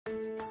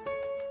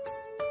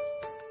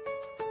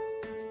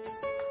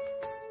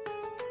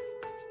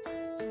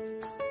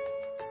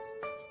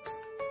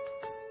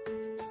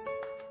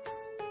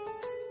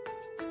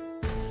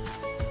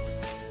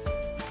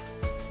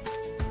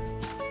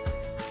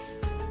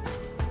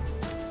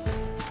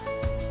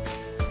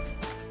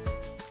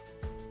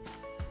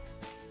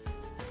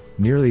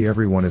Nearly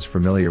everyone is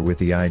familiar with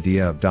the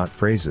idea of dot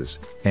phrases,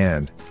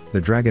 and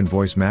the Dragon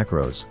voice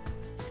macros.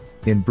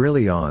 In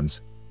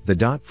Brillians, the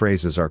dot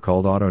phrases are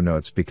called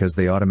autonotes because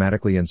they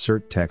automatically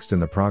insert text in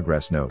the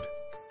progress note.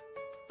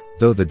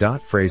 Though the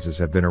dot phrases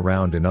have been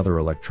around in other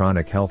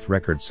electronic health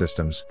record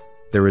systems,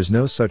 there is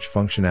no such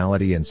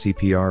functionality in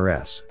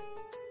CPRS.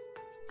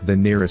 The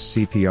nearest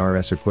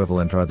CPRS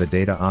equivalent are the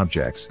data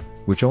objects,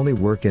 which only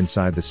work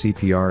inside the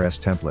CPRS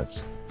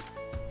templates.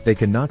 They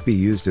cannot be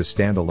used as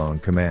standalone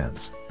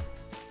commands.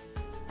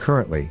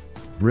 Currently,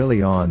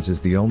 Brillians is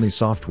the only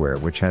software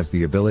which has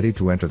the ability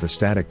to enter the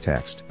static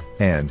text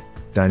and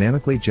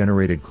dynamically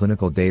generated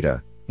clinical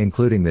data,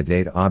 including the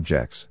data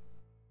objects.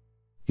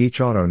 Each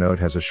autonote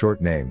has a short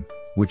name,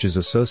 which is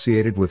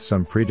associated with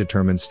some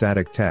predetermined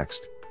static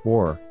text,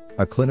 or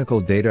a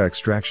clinical data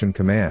extraction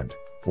command,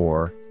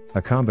 or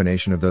a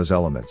combination of those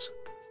elements.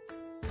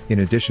 In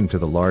addition to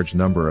the large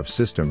number of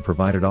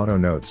system-provided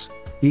autonotes,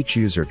 each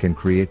user can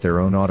create their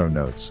own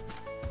autonotes.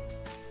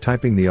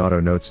 Typing the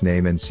autonote's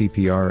name in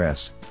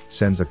CPRS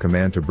sends a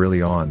command to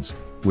Brillians,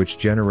 which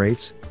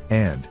generates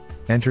and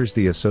enters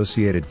the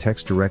associated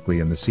text directly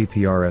in the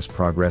CPRS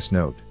progress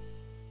note.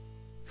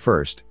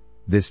 First,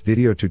 this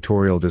video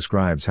tutorial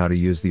describes how to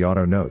use the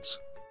autonotes.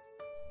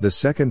 The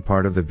second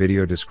part of the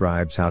video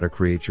describes how to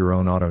create your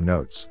own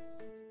autonotes.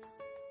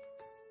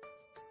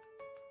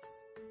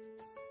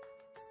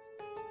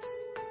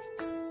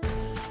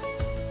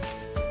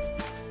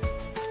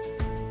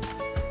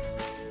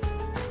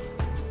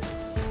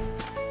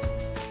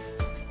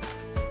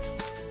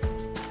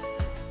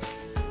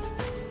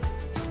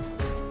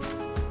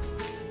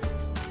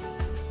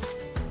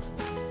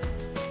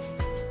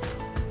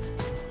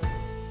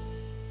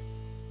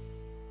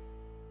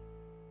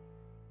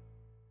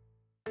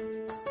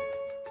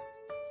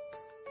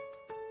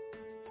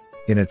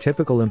 In a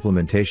typical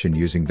implementation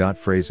using dot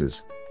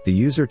phrases, the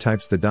user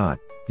types the dot,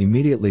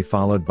 immediately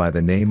followed by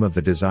the name of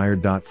the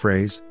desired dot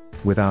phrase,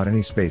 without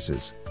any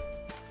spaces.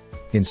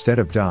 Instead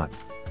of dot,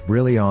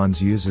 Brillians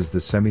uses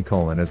the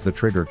semicolon as the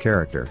trigger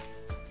character.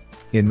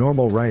 In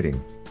normal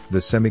writing,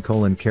 the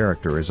semicolon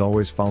character is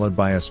always followed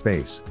by a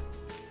space.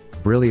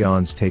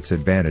 Brillians takes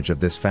advantage of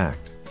this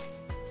fact.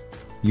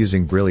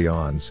 Using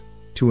Brillians,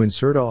 to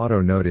insert an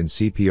autonote in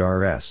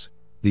CPRS,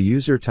 the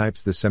user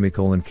types the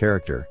semicolon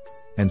character,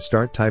 and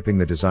start typing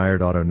the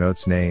desired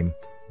autonote's name,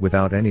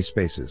 without any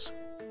spaces.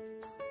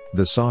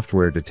 The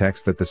software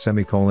detects that the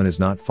semicolon is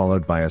not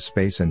followed by a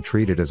space and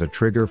treat it as a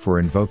trigger for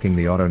invoking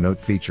the autonote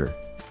feature.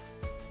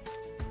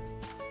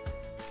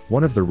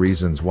 One of the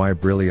reasons why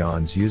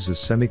Brillians uses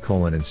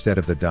semicolon instead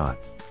of the dot,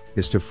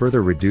 is to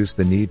further reduce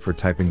the need for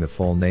typing the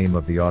full name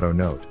of the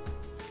autonote.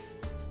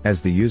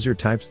 As the user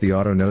types the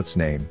autonote's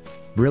name,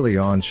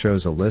 Brillians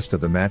shows a list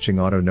of the matching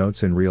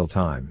autonotes in real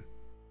time.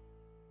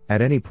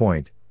 At any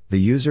point, the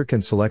user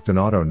can select an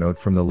autonote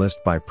from the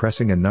list by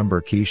pressing a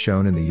number key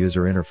shown in the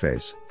user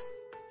interface.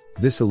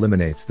 This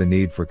eliminates the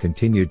need for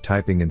continued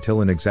typing until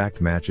an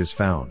exact match is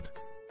found.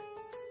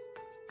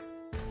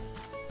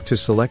 To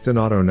select an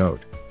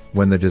autonote,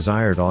 when the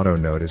desired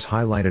autonote is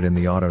highlighted in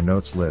the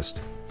autonotes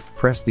list,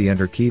 press the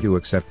Enter key to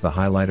accept the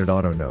highlighted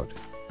autonote.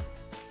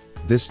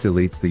 This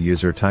deletes the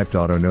user-typed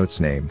autonote's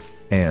name,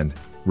 and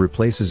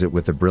replaces it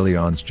with the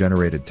Brillians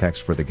generated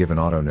text for the given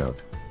autonote.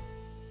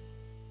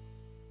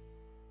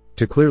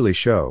 To clearly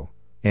show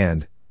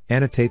and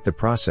annotate the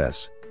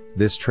process,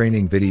 this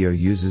training video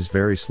uses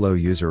very slow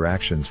user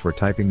actions for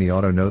typing the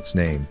autonote's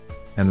name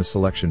and the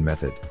selection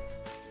method.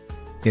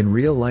 In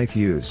real-life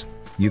use,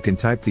 you can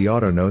type the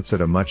autonotes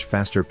at a much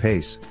faster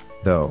pace,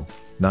 though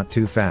not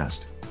too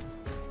fast.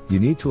 You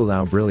need to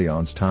allow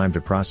Brillians time to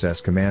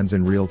process commands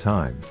in real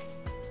time.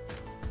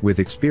 With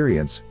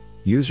experience,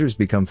 users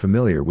become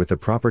familiar with the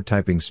proper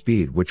typing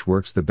speed which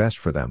works the best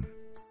for them.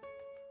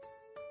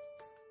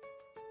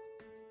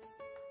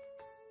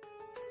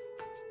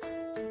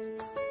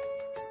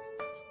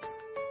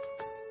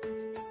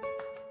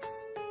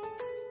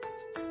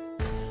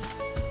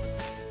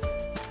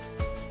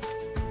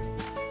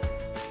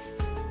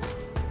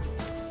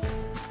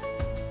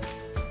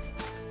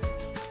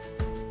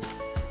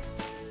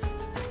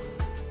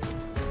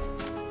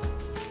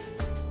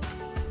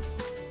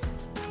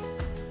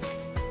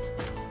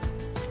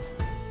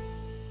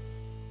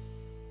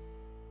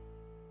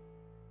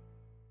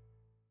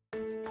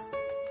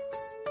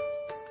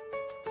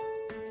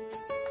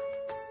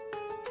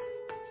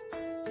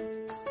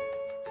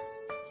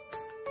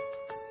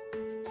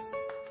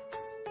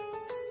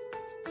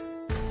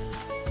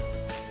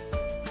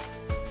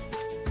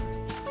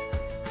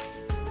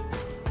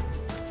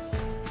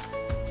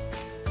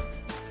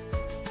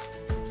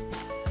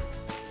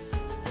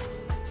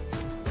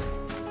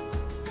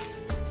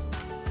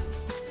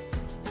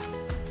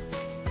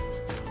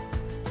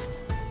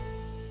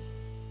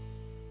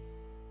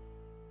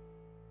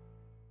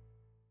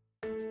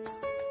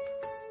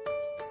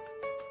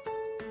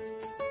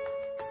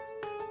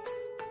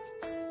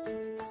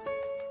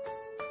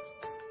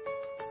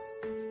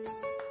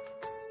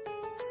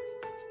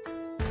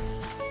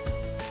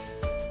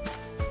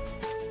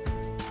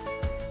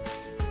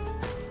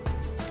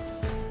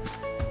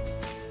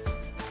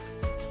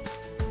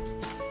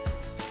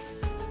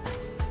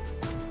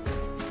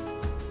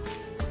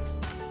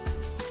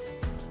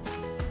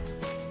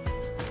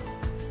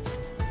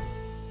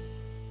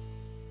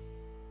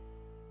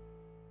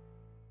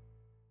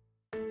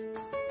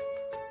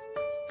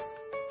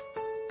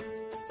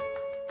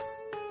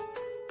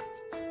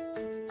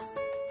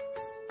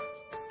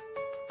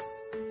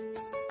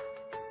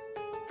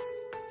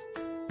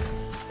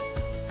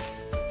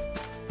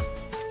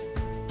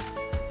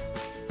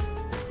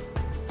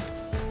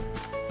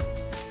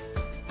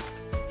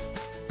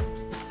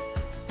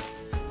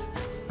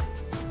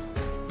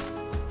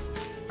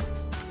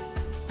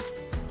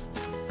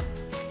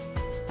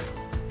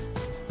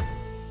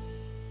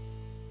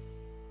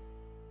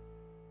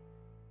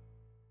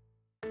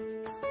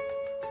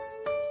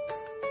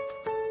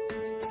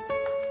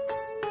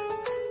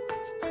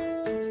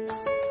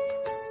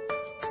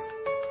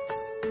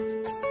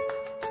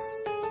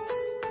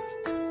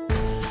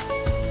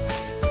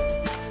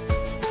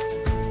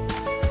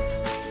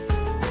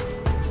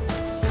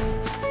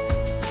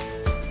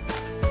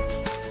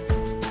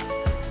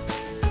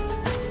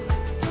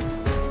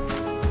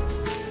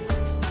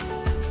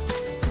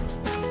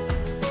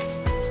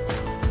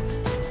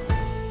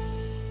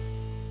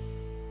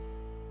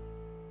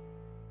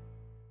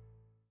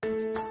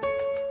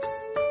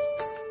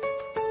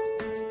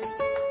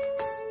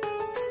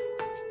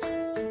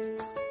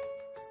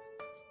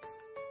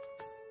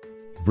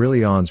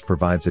 Brillians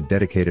provides a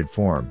dedicated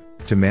form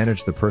to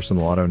manage the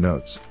personal auto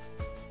notes.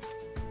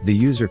 The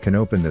user can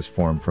open this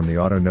form from the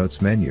Auto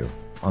Notes menu,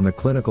 on the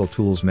Clinical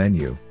Tools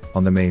menu,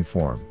 on the main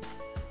form.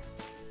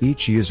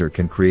 Each user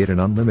can create an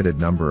unlimited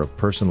number of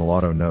personal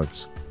auto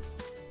notes.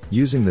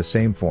 Using the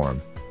same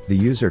form, the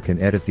user can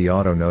edit the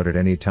auto note at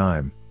any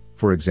time,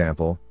 for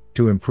example,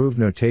 to improve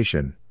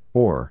notation,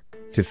 or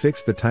to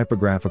fix the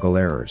typographical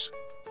errors.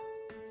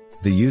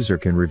 The user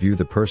can review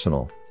the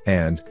personal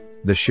and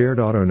the shared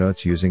auto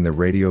notes using the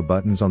radio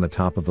buttons on the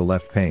top of the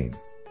left pane.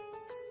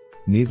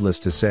 Needless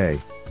to say,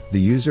 the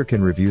user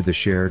can review the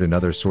shared and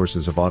other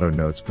sources of auto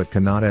notes but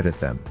cannot edit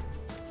them.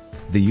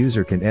 The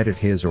user can edit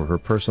his or her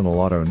personal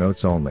auto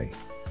notes only.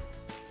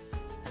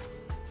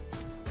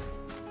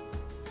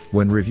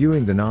 When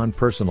reviewing the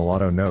non-personal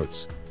auto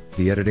notes,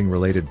 the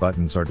editing-related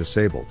buttons are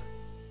disabled.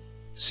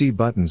 See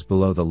buttons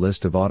below the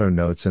list of auto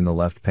notes in the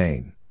left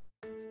pane.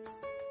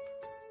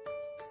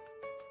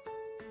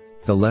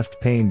 The left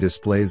pane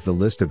displays the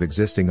list of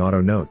existing auto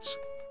notes.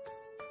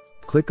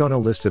 Click on a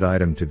listed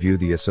item to view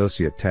the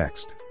associate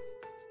text.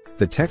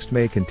 The text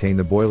may contain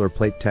the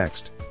boilerplate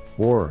text,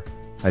 or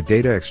a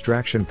data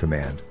extraction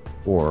command,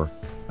 or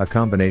a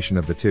combination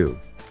of the two.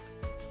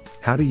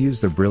 How to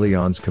use the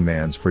Brillians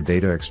commands for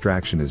data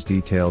extraction is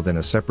detailed in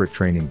a separate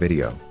training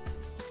video.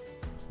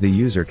 The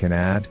user can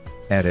add,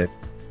 edit,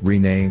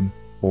 rename,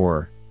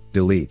 or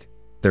delete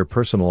their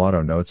personal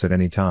auto notes at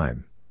any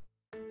time.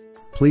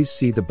 Please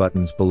see the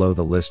buttons below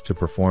the list to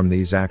perform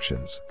these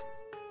actions.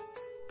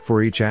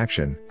 For each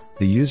action,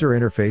 the user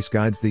interface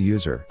guides the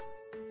user.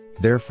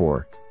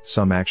 Therefore,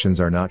 some actions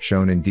are not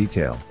shown in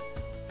detail.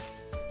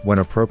 When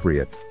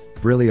appropriate,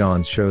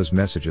 Brillians shows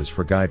messages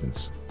for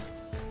guidance.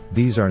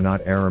 These are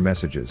not error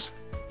messages.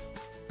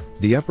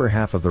 The upper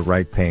half of the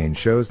right pane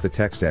shows the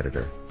text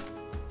editor.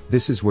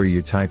 This is where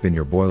you type in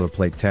your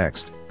boilerplate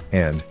text,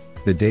 and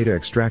the data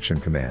extraction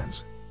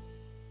commands.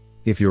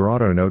 If your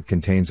auto note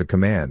contains a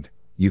command,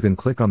 you can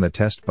click on the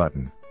test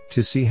button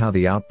to see how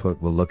the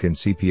output will look in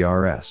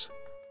CPRS.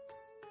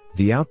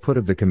 The output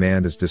of the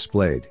command is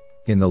displayed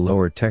in the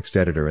lower text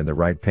editor in the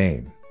right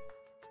pane.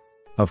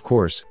 Of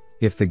course,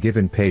 if the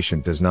given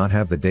patient does not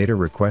have the data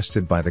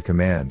requested by the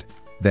command,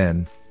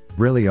 then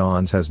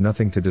Brillians has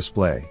nothing to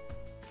display.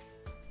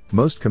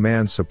 Most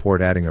commands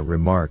support adding a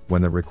remark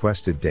when the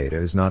requested data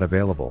is not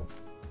available.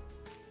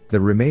 The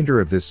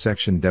remainder of this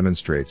section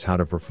demonstrates how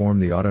to perform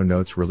the auto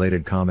notes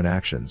related common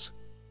actions.